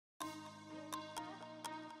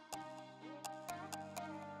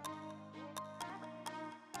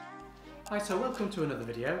Hi, so welcome to another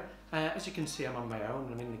video. As you can see, I'm on my own,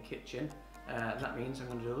 I'm in the kitchen, and that means I'm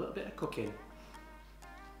going to do a little bit of cooking.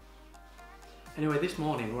 Anyway, this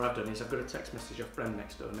morning what I've done is I've got a text message off Brendan,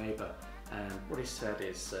 next door neighbour, and what he said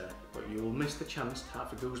is but you will miss the chance to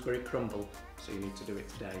have a gooseberry crumble, so you need to do it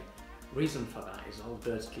today. Reason for that is all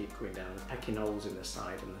birds keep going down and pecking holes in the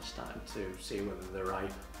side, and they're starting to see whether they're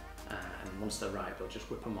ripe, and once they're ripe they'll just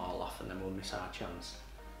whip them all off and then we'll miss our chance.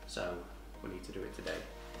 So we need to do it today.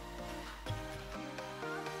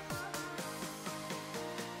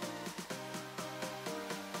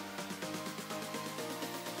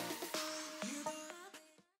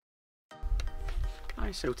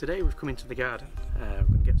 Hi, so today we've come into the garden. We're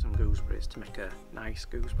going to get some gooseberries to make a nice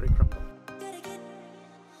gooseberry crumble.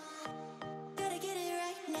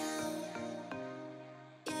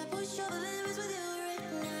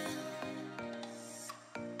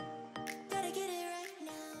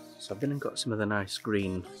 So I've been and got some of the nice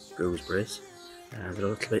green gooseberries. They're a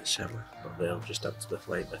little bit sour, but they'll just add to the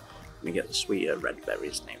flavour. We get the sweeter red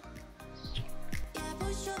berries now.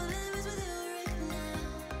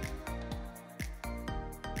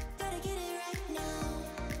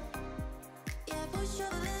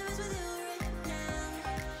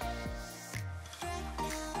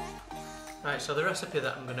 Right, so the recipe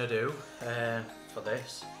that I'm going to do for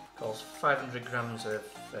this calls 500 grams of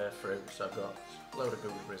fruit. So I've got a load of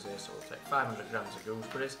gooseberries here, so we'll take 500 grams of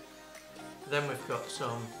gooseberries. Then we've got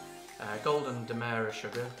some golden demerara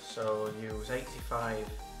sugar, so use 85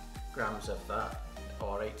 grams of that,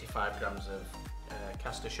 or 85 grams of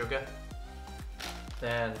caster sugar.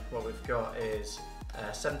 Then what we've got is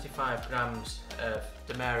 75 grams of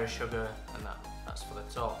demerara sugar, and that's for the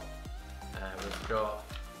top. We've got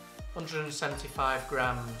 175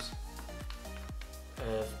 grams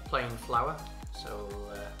of plain flour, so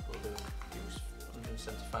we'll use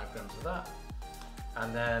 175 grams of that,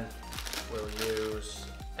 and then we'll use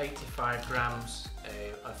 85 grams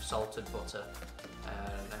of salted butter.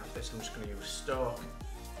 Now for this I'm just going to use stock,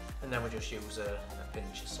 and then we'll just use a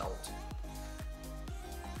pinch of salt.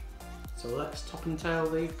 So let's top and tail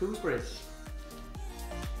the gooseberries.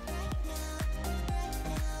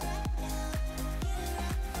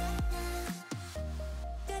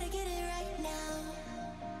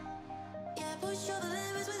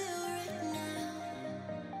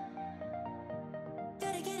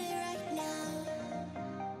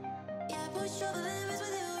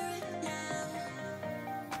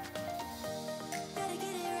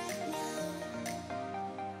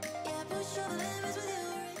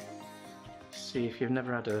 See, if you've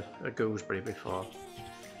never had a gooseberry before,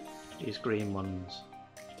 these green ones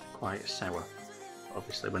are quite sour.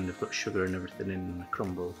 Obviously when they've got sugar and everything in the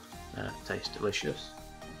crumble, taste delicious.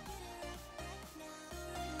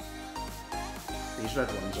 These red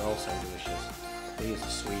ones are also delicious. These are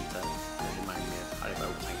sweeter, they remind me of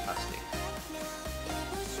Haribo type pasty.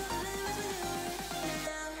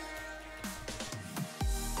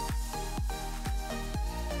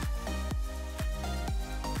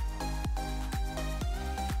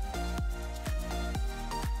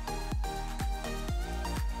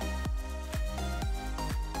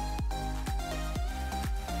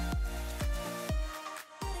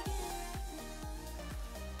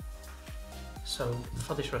 So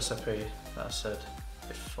for this recipe that I said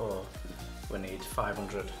before, we need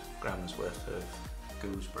 500 grams worth of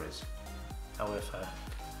gooseberries. However,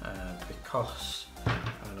 because I'm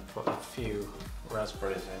going to put a few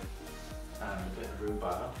raspberries in and a bit of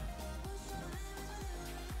rhubarb,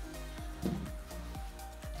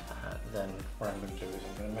 then what I'm going to do is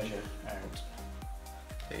I'm going to measure out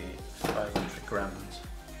the 500 grams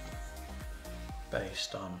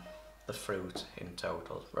based on the fruit in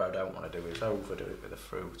total. What I don't want to do is overdo it with the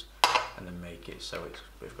fruit and then make it so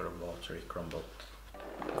we've got a watery crumble.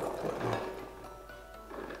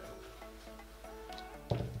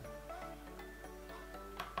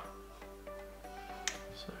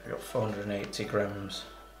 So we've got 480 grams,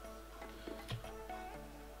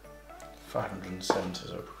 570,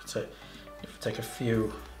 so if we take a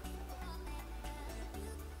few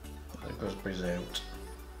of the gooseberries out,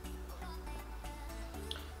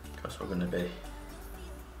 because we're going to be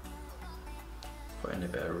putting a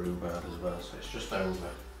bit of rhubarb as well, so it's just over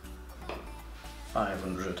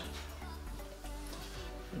 500.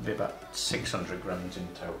 It'll be about 600 grams in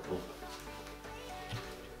total.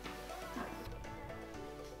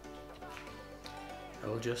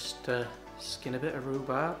 I'll just skin a bit of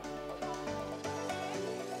rhubarb.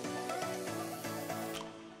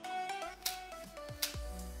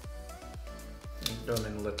 Done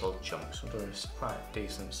in little chunks. I'm doing quite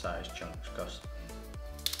decent sized chunks because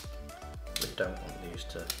we don't want these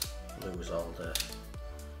to lose all the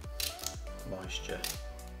moisture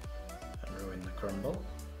and ruin the crumble.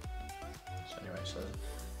 So anyway, so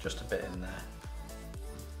just a bit in there.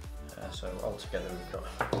 So altogether we've got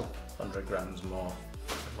 100 grams more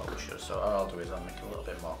moisture. So all I'll do is I'll make a little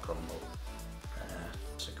bit more crumble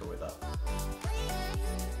to go with that.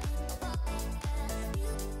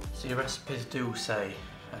 So your recipes do say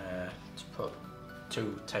to put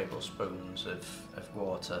 2 tablespoons of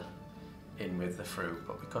water in with the fruit,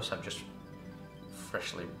 but because I've just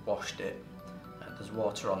freshly washed it, there's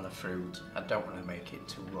water on the fruit. I don't want to make it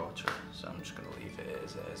too watery, so I'm just going to leave it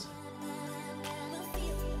as it is.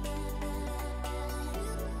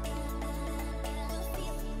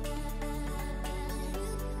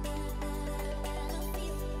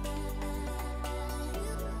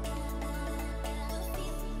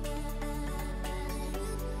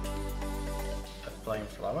 Plain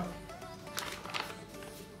flour.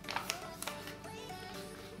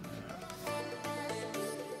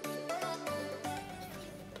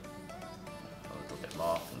 A little bit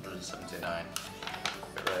more, 179.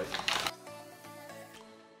 Great.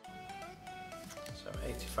 So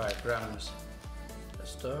 85 grams of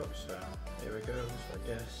stock, so here we go. So I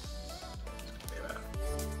guess it's going to be about.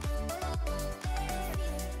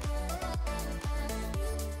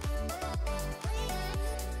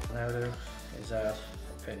 Now do is add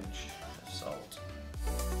a pinch of salt.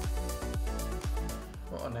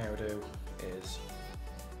 What I now do is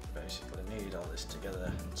basically knead all this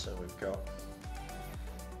together until we've got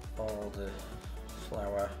all the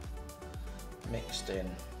flour mixed in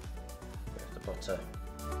with the butter.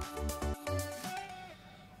 It's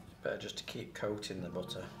better just to keep coating the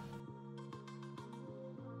butter.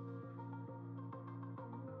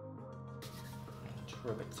 Just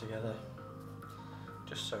rub it together,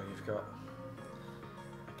 just so you've got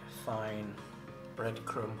like a fine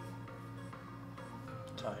breadcrumb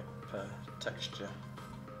type texture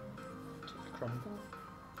to the crumble.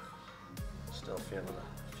 Still feel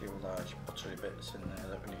a few large buttery bits in there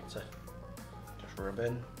that we need to just rub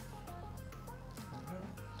in.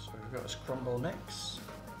 So we've got this crumble mix.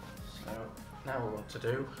 So now what we want to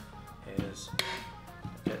do is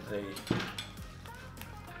get the,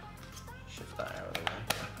 shift that out of the way.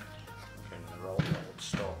 The old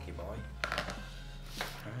stalky boy.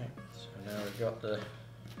 Alright, so now we've got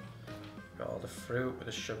all the fruit with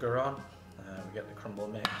the sugar on. We get the crumble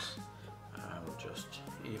mix, and we'll just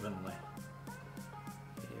evenly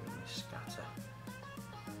scatter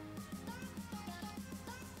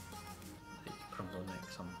the crumble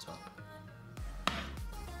mix on top.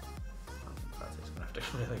 In fact, it's going to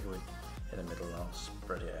have to really go in the middle. I'll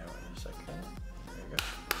spread it out in a second. There we go.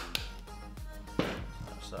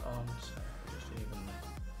 That's that on. So evenly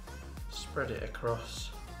spread it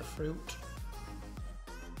across the fruit.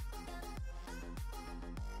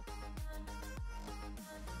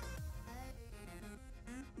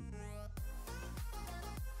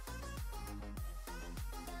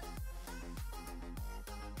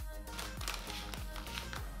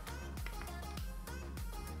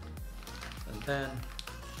 And then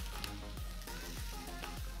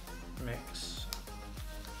mix.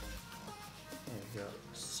 Here we go,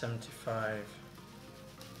 75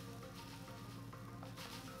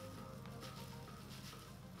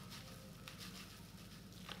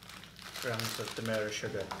 grams of Demerara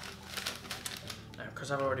sugar. Now,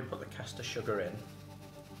 because I've already put the caster sugar in,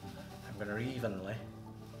 I'm going to evenly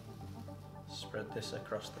spread this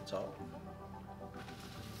across the top.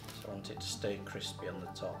 So I want it to stay crispy on the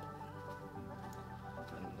top.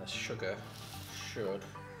 And the sugar should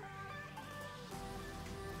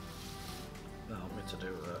help me to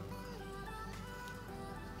do that.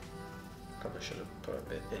 Probably should have put a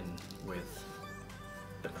bit in with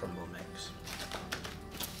the crumble mix.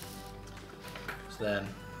 So then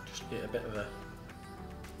just get a bit of a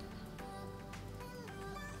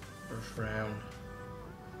rough round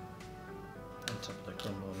on top of the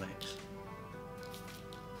crumble mix.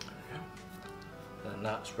 There we go. Then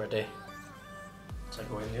that's ready to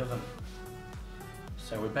go in the oven.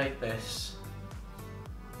 So we bake this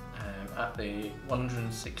at the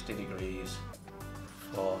 160 degrees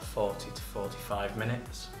for 40 to 45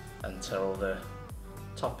 minutes until the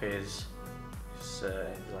top is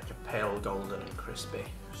like a pale golden and crispy.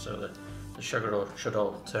 So that the sugar should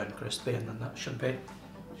all turn crispy, and then that should be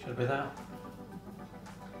that.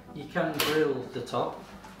 You can grill the top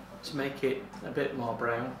to make it a bit more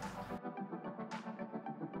brown.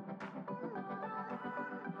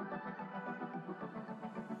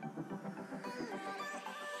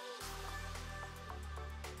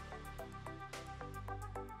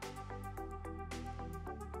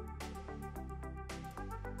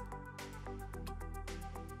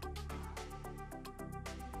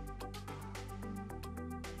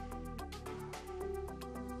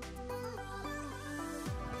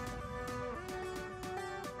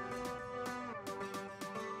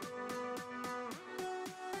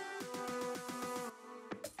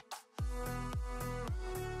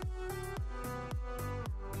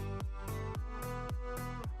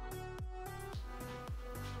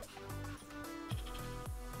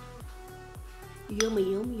 Yummy,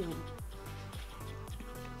 yum, yum.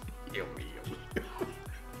 Yummy, yummy.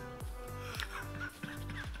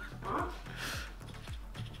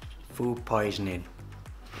 Food poisoning.